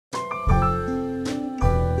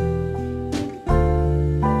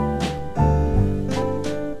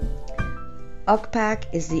OGPAC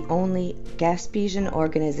is the only Gaspesian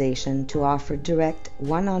organization to offer direct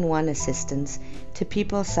one-on-one assistance to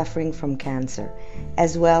people suffering from cancer,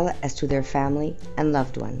 as well as to their family and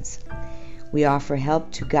loved ones. We offer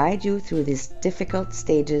help to guide you through these difficult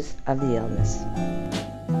stages of the illness.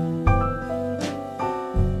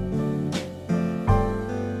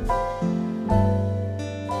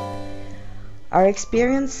 Our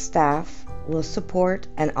experienced staff will support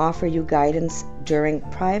and offer you guidance during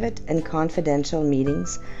private and confidential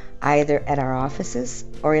meetings, either at our offices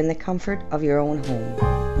or in the comfort of your own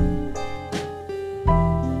home.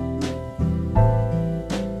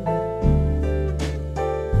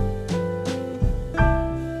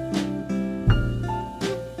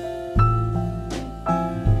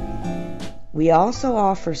 We also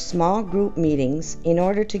offer small group meetings in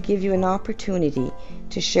order to give you an opportunity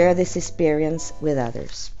to share this experience with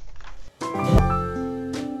others.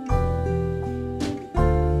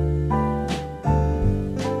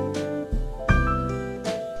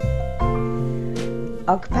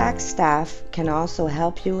 OGPAC staff can also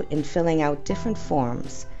help you in filling out different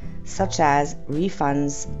forms, such as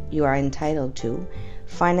refunds you are entitled to,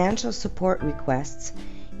 financial support requests,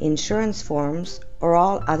 insurance forms, or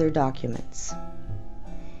all other documents.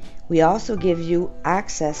 We also give you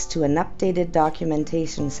access to an updated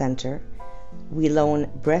documentation center. We loan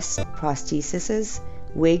breast prostheses,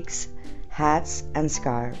 wigs, hats, and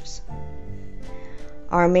scarves.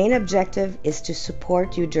 Our main objective is to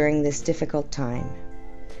support you during this difficult time.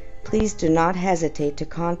 Please do not hesitate to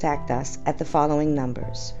contact us at the following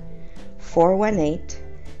numbers: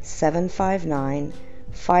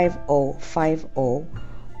 418-759-5050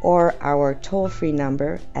 or our toll-free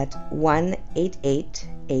number at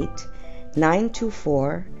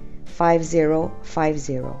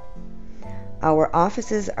 1-888-924-5050. Our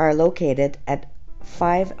offices are located at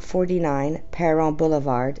 549 Perron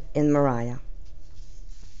Boulevard in Mariah.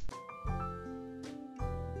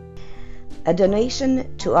 A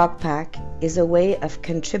donation to OGPAC is a way of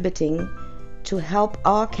contributing to help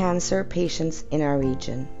all cancer patients in our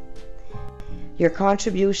region. Your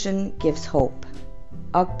contribution gives hope.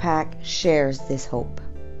 OGPAC shares this hope.